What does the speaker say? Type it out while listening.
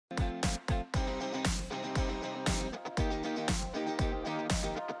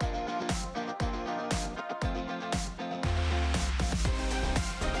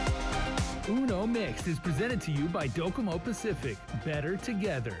Mixed is presented to you by Docomo Pacific. Better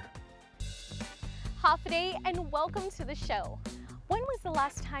together. Hafaday, and welcome to the show. When was the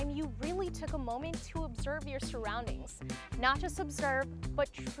last time you really took a moment to observe your surroundings? Not just observe, but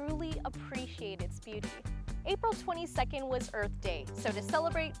truly appreciate its beauty. April 22nd was Earth Day, so to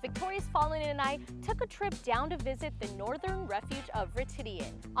celebrate, Victorious Fallen and I took a trip down to visit the Northern Refuge of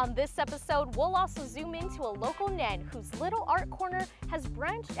Ritidian. On this episode, we'll also zoom into a local Nen whose little art corner has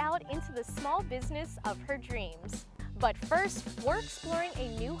branched out into the small business of her dreams. But first, we're exploring a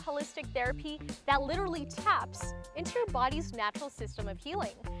new holistic therapy that literally taps into your body's natural system of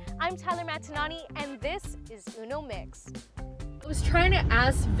healing. I'm Tyler Matinani, and this is Uno Mixed. I was trying to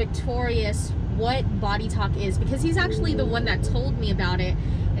ask Victorious what Body Talk is because he's actually the one that told me about it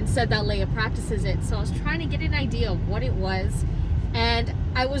and said that Leia practices it. So I was trying to get an idea of what it was, and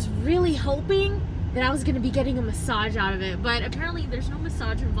I was really hoping that I was going to be getting a massage out of it, but apparently there's no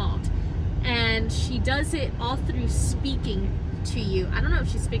massage involved. And she does it all through speaking to you. I don't know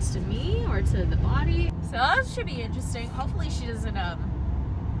if she speaks to me or to the body. So that should be interesting. Hopefully she doesn't, I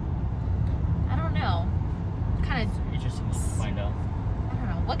don't know. Kind of interesting to find out. I don't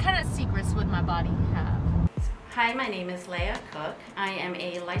know. What kind of secrets would my body have? Hi, my name is Leia Cook. I am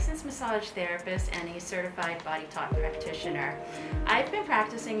a licensed massage therapist and a certified Body Talk practitioner. I've been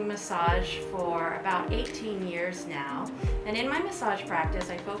practicing massage for about 18 years now, and in my massage practice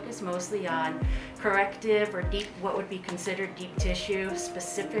I focus mostly on corrective or deep, what would be considered deep tissue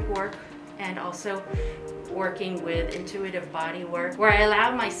specific work, and also working with intuitive body work where I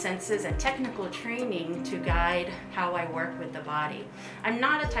allow my senses and technical training to guide how I work with the body. I'm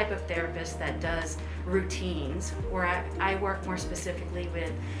not a type of therapist that does routines, where I work more specifically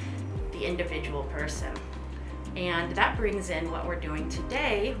with the individual person. And that brings in what we're doing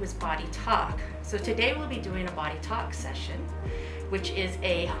today with Body Talk. So today we'll be doing a Body Talk session, which is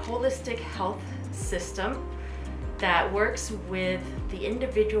a holistic health system that works with the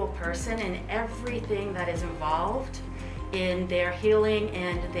individual person and everything that is involved in their healing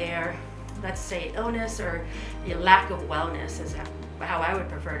and their, let's say, illness or the lack of wellness is how I would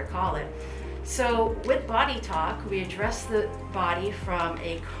prefer to call it. So with Body Talk, we address the body from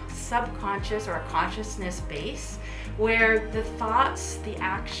a subconscious or a consciousness base where the thoughts, the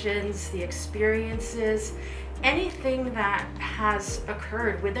actions, the experiences, anything that has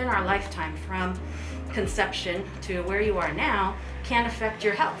occurred within our lifetime from conception to where you are now can affect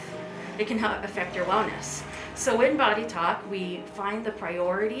your health. It can affect your wellness. So in Body Talk, we find the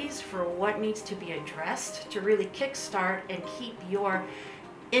priorities for what needs to be addressed to really kickstart and keep your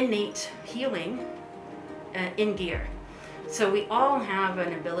innate healing in gear. So we all have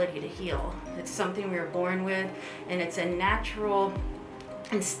an ability to heal. It's something we were born with, and it's a natural,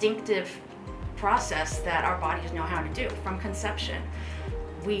 instinctive process that our bodies know how to do from conception.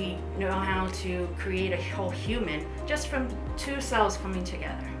 We know how to create a whole human just from two cells coming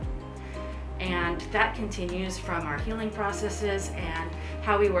together. And that continues from our healing processes and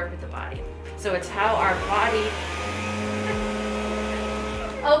how we work with the body. So it's how our body...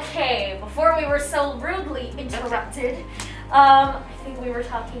 Okay, before we were so rudely interrupted, I think we were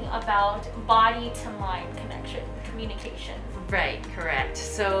talking about body to mind connection, communication. Right, correct.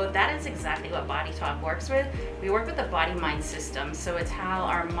 So that is exactly what Body Talk works with. We work with the body-mind system. So it's how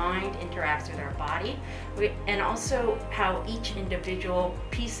our mind interacts with our body, and also how each individual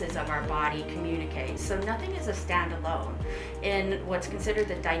pieces of our body communicate. So nothing is a standalone. In what's considered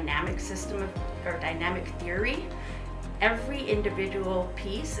the dynamic system or dynamic theory, every individual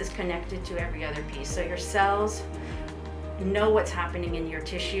piece is connected to every other piece. So your cells know what's happening in your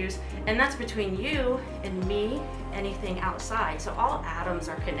tissues, and that's between you and me, anything outside. So all atoms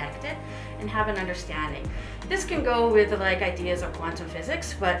are connected and have an understanding. This can go with like ideas of quantum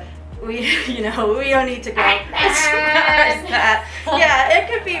physics, but we don't need to go as far as that. Yeah,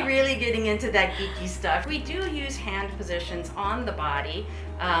 it could be really getting into that geeky stuff. We do use hand positions on the body.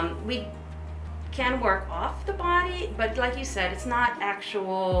 We can work off the body, but like you said, it's not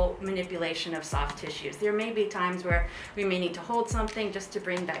actual manipulation of soft tissues. There may be times where we may need to hold something just to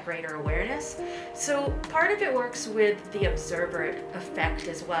bring that greater awareness. So part of it works with the observer effect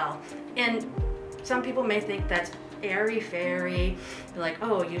as well. And some people may think that's airy-fairy, like,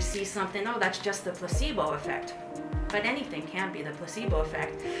 oh, you see something, oh, that's just the placebo effect. But anything can be the placebo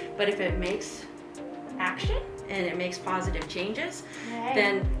effect. But if it makes action and it makes positive changes,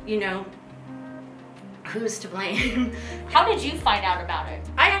 then, who's to blame? How did you find out about it?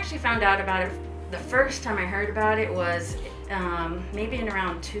 I actually found out about it, the first time I heard about it was maybe in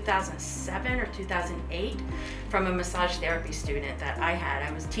around 2007 or 2008 from a massage therapy student that I had.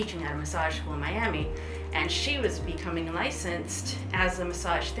 I was teaching at a massage school in Miami, and she was becoming licensed as a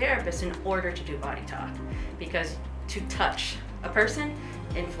massage therapist in order to do Body Talk, because to touch a person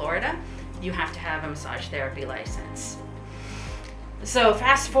in Florida, you have to have a massage therapy license. So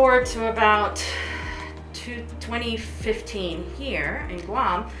fast forward to about 2015 here in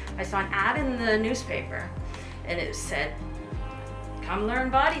Guam, I saw an ad in the newspaper, and it said, come learn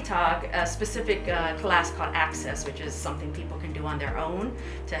Body Talk, a specific class called Access, which is something people can do on their own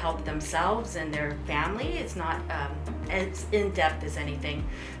to help themselves and their family. It's not as in-depth as anything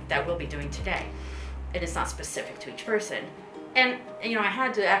that we'll be doing today. It is not specific to each person. And you know, I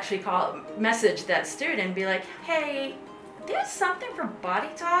had to actually message that student and be like, hey, there's something for Body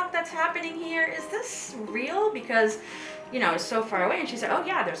Talk that's happening here. Is this real? Because, you know, it's so far away. And she said, oh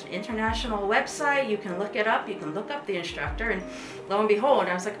yeah, there's an international website. You can look it up. You can look up the instructor. And lo and behold,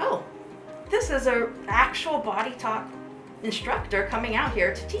 I was like, oh, this is an actual Body Talk instructor coming out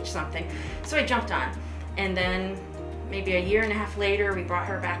here to teach something. So I jumped on. And then maybe a year and a half later, we brought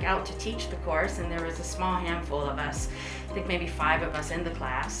her back out to teach the course. And there was a small handful of us, I think maybe 5 of us in the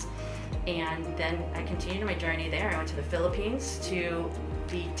class. And then I continued my journey there. I went to the Philippines to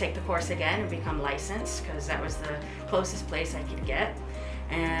take the course again and become licensed, because that was the closest place I could get.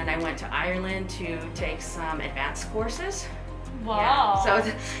 And I went to Ireland to take some advanced courses. Wow. Yeah.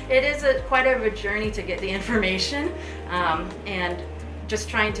 So it is quite a journey to get the information, and just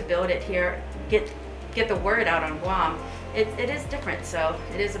trying to build it here, get the word out on Guam. It is different, so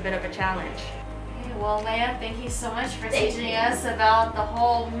it is a bit of a challenge. Well, Leah, thank you so much for teaching us about the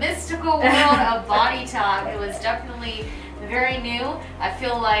whole mystical world of Body Talk. It was definitely very new. I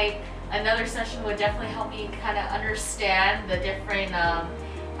feel like another session would definitely help me kind of understand the different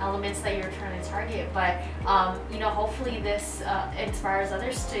elements that you're trying to target. But, you know, hopefully this inspires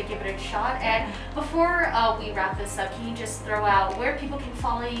others to give it a shot. And before we wrap this up, can you just throw out where people can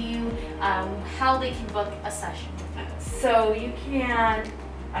follow you, how they can book a session? So you can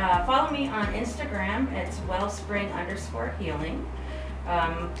follow me on Instagram. It's wellspring_healing.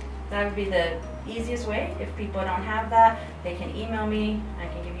 That would be the easiest way. If people don't have that, they can email me. I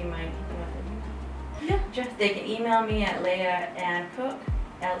can give you my email. Yeah. They can email me at leahankoch,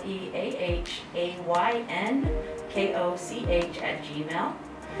 LeahanKoch@gmail.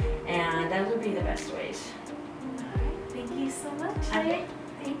 And that would be the best ways. Alright, thank you so much. Okay.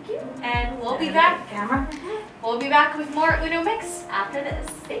 Thank you. And we'll be back. Camera. We'll be back with more Uno Mix after this.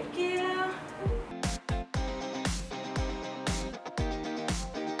 Thank you.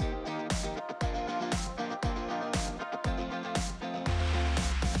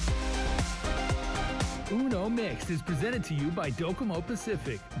 Uno Mixed is presented to you by Docomo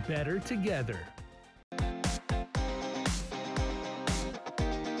Pacific. Better together.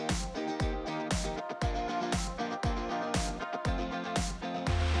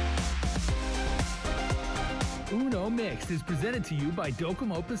 Uno Mixed is presented to you by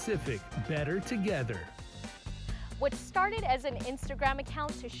Docomo Pacific. Better together. What started as an Instagram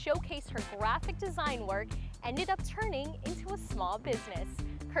account to showcase her graphic design work ended up turning into a small business.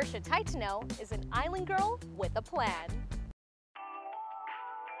 Kersha Taitano is an island girl with a plan.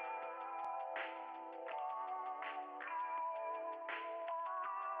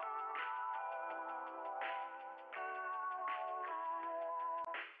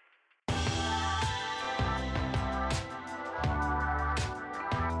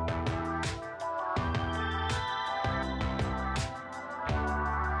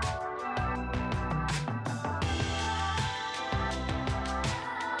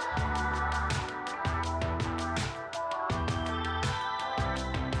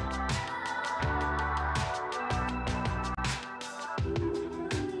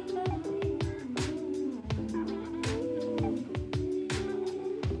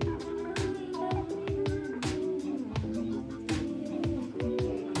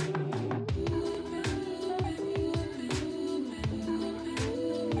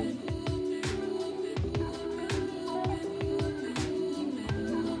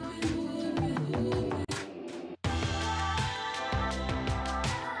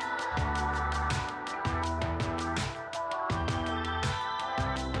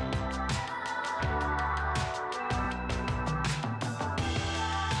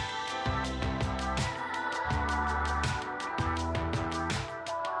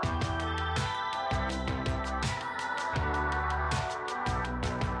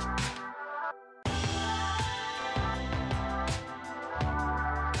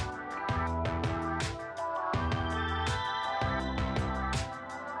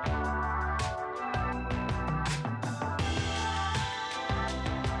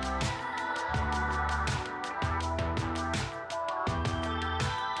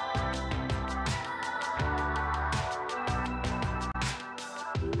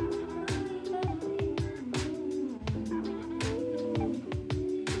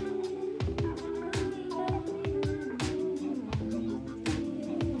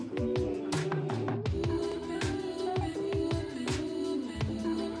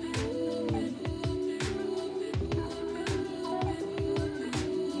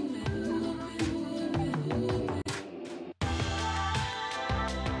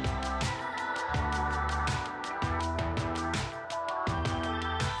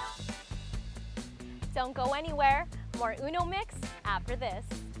 go anywhere. More Uno Mix after this.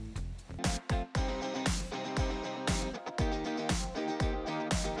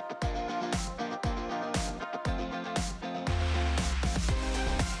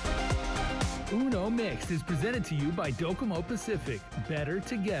 Uno Mix is presented to you by Docomo Pacific. Better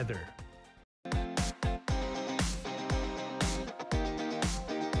together.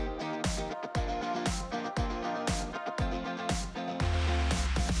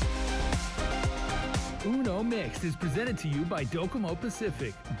 Uno Mix is presented to you by Docomo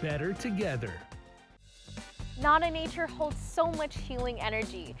Pacific. Better together. Nana Nature holds so much healing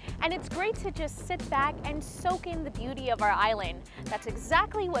energy, and it's great to just sit back and soak in the beauty of our island. That's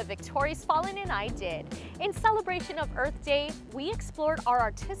exactly what Victorious Fallen and I did. In celebration of Earth Day, we explored our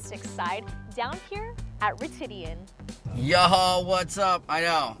artistic side down here at Ritidian. Yo, what's up? I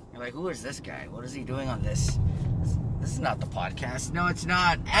know. You're like, who is this guy? What is he doing on this? This is not the podcast. No, it's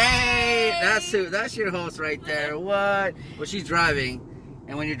not. Hey, that's your host right there. What? Well, she's driving.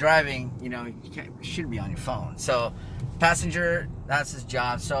 And when you're driving, you know, you shouldn't be on your phone. So, passenger, that's his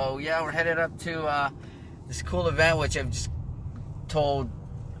job. So, yeah, we're headed up to this cool event, which I've just told,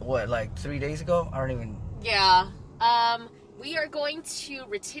 what, like 3 days ago? I don't even... Yeah. We are going to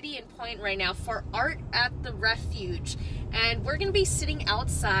Ritidian Point right now for Art at the Refuge. And we're going to be sitting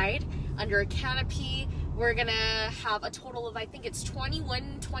outside under a canopy. We're going to have a total of, I think it's 20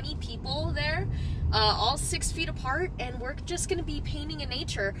 people there. All 6 feet apart, and we're just going to be painting in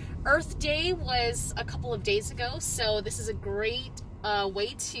nature. Earth Day was a couple of days ago, so this is a great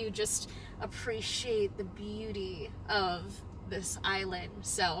way to just appreciate the beauty of this island.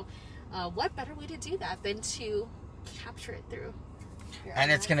 So what better way to do that than to capture it through your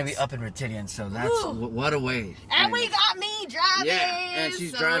And it's eyes. going to be up in Ritidian, so that's... What a way. And we got me driving! Yeah, and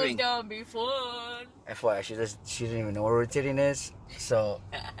she's driving. So it's gonna be fun. FYI, she didn't even know where Ritidian is, so...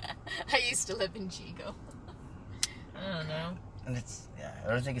 I used to live in Chico. I don't know. And it's... Yeah, I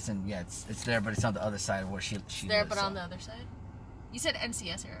don't think it's in... Yeah, it's there, but it's on the other side of where she There, lives, but so. on the other side? You said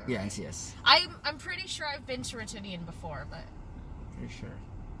NCS area, right? Yeah, NCS. I'm pretty sure I've been to Ritidian before, but Pretty sure.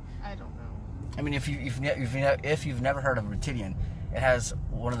 I don't know. I mean, if you've never heard of Ritidian, it has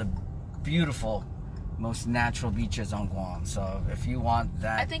one of the beautiful, most natural beaches on Guam. So if you want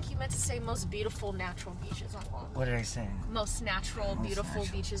that, I think you meant to say most beautiful natural beaches on Guam. what did I say? Most natural, Most beautiful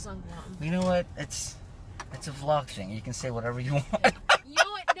natural. beaches on Guam. You know what? It's a vlog thing. You can say whatever you want. You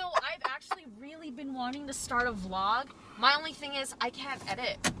know what? No, I've actually really been wanting to start a vlog. My only thing is I can't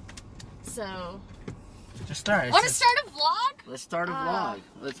edit. So, Just start. want to start a vlog? Let's start a vlog.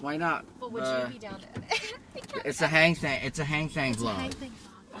 Why not? But would you be down to edit? It's a hang thing. It's a hang thang vlog. Hang thing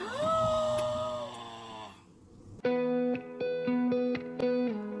vlog.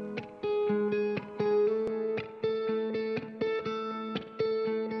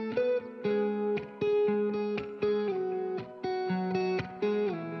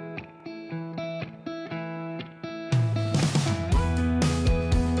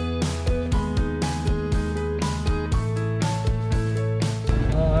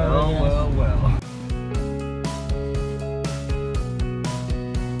 Well.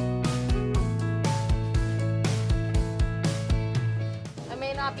 I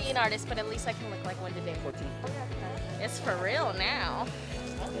may not be an artist, but at least I can look like one today. 14. It's for real now.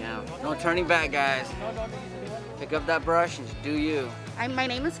 Yeah. No turning back, guys. Pick up that brush and just do you. My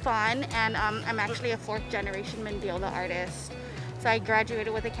name is Fawn, and I'm actually a 4th generation Mendiola artist. So I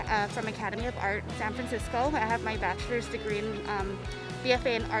graduated from Academy of Art, San Francisco. I have my bachelor's degree in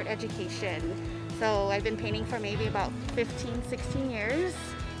BFA in art education. So I've been painting for maybe about 15, 16 years.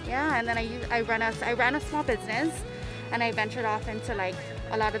 Yeah, and then I ran a small business, and I ventured off into like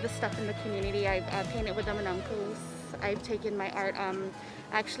a lot of the stuff in the community. I've painted with the Manunkus. I've taken my art.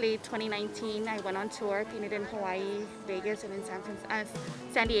 Actually, 2019, I went on tour, painted in Hawaii, Vegas, and in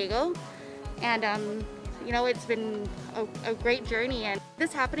San Diego. And you know, it's been a great journey. And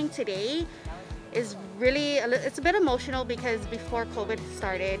this happening today is really, it's a bit emotional because before COVID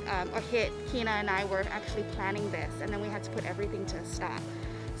started or hit, Kina and I were actually planning this, and then we had to put everything to a stop.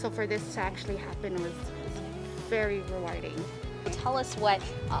 So for this to actually happen was very rewarding. Tell us what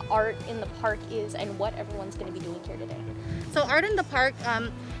Art in the Park is and what everyone's going to be doing here today. So Art in the Park,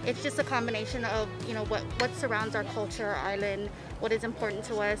 it's just a combination of, you know, what surrounds our culture, our island, what is important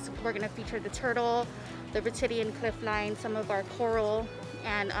to us. We're going to feature the turtle, the Ritidian cliff line, some of our coral,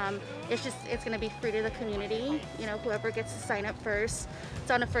 and it's going to be free to the community. You know, whoever gets to sign up first. It's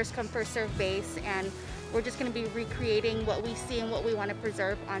on a first come first serve base, and we're just going to be recreating what we see and what we want to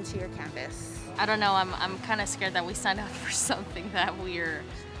preserve onto your canvas. I don't know, I'm kind of scared that we signed up for something that we're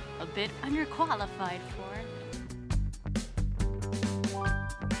a bit underqualified for.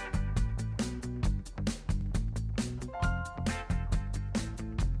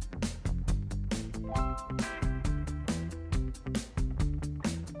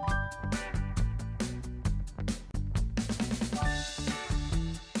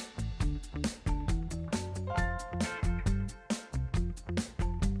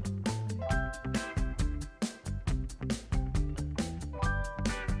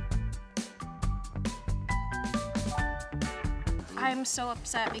 I'm so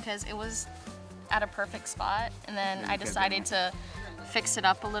upset because it was at a perfect spot, and then I decided to fix it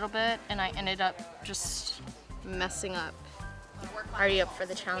up a little bit, and I ended up just messing up. Are you up for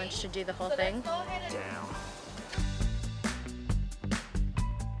the challenge to do the whole thing? Down.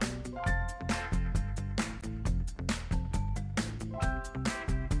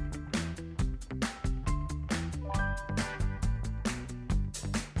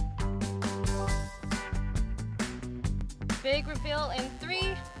 Big reveal in 3,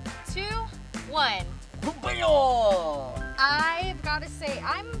 2, 1. Boom! I've got to say,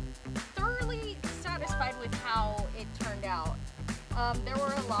 I'm thoroughly satisfied with how it turned out. There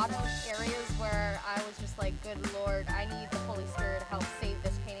were a lot of areas where I was just like, good Lord, I need the Holy Spirit to help save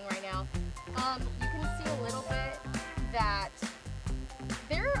this painting right now. You can see a little bit that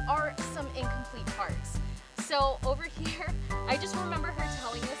there are some incomplete parts. So over here, I just remember her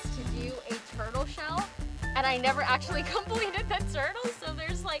telling us to do a turtle shell, and I never actually completed the turtle, so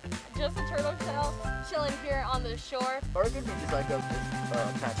there's like just a turtle shell chilling here on the shore. Or it could be just like a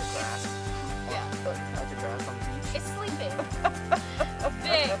patch of grass. Yeah. A patch of grass on the beach. It's sleeping.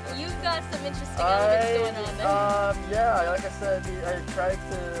 Vic, you've got some interesting elements going on there. Yeah, like I said, I tried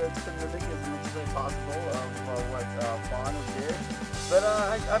to mimic as much as possible of what Fawn did. But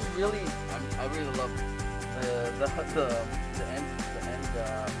I really love the end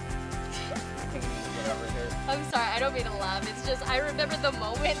painting, whatever here. I'm sorry, I don't mean to laugh. It's just I remember the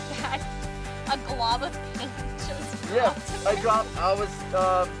moment that a glob of paint just dropped. I was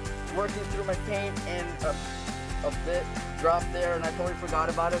working through my paint and a bit dropped there, and I totally forgot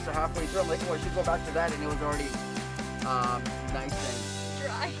about it. So halfway through, I'm like, oh, I should go back to that, and it was already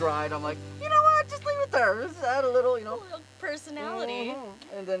nice and dried. I'm like, you know what? Just leave it there. Just add a little, you know, a little personality.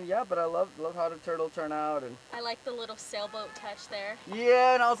 Mm-hmm. And then but I love how the turtle turned out, and I like the little sailboat touch there.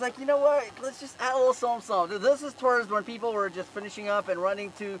 Yeah, and I was like, you know what? Let's just add a little something. This is towards when people were just finishing up and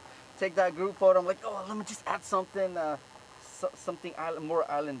running to take that group photo. I'm like, oh, let me just add something. Something more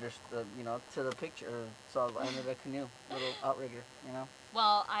islanders, you know, to the picture. So I added a canoe, little outrigger, you know.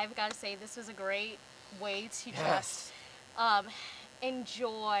 Well, I've got to say, this was a great way to just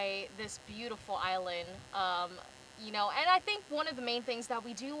enjoy this beautiful island. You know, and I think one of the main things that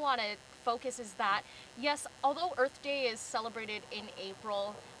we do want to focus is that, yes, although Earth Day is celebrated in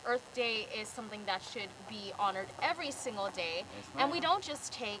April, Earth Day is something that should be honored every single day. And we don't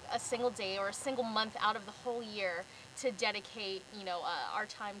just take a single day or a single month out of the whole year to dedicate, you know, our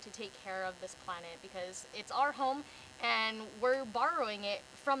time to take care of this planet, because it's our home and we're borrowing it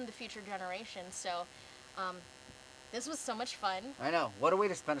from the future generation. So this was so much fun. I know. What a way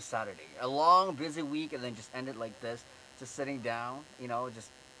to spend a Saturday. A long, busy week, and then just end it like this. Just sitting down, you know, just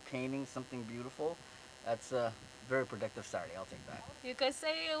painting something beautiful. That's a very productive Saturday. I'll take that. You could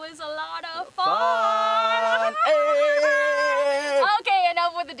say it was a lot of fun. Hey! Okay,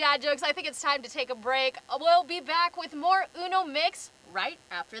 enough with the dad jokes. I think it's time to take a break. We'll be back with more Uno Mix right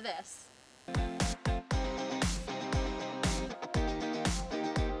after this.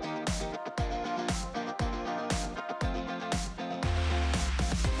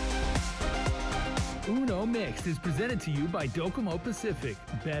 Uno Mixed is presented to you by Docomo Pacific.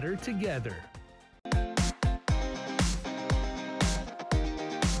 Better together.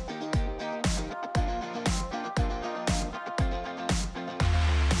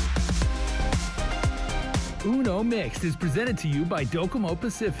 Uno Mixed is presented to you by Docomo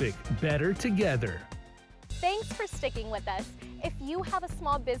Pacific. Better together. Thanks for sticking with us. If you have a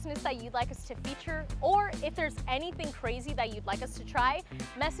small business that you'd like us to feature, or if there's anything crazy that you'd like us to try,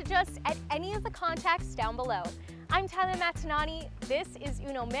 message us at any of the contacts down below. I'm Tyler Matanani, this is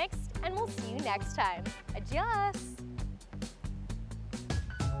Uno Mixed, and we'll see you next time. Adios!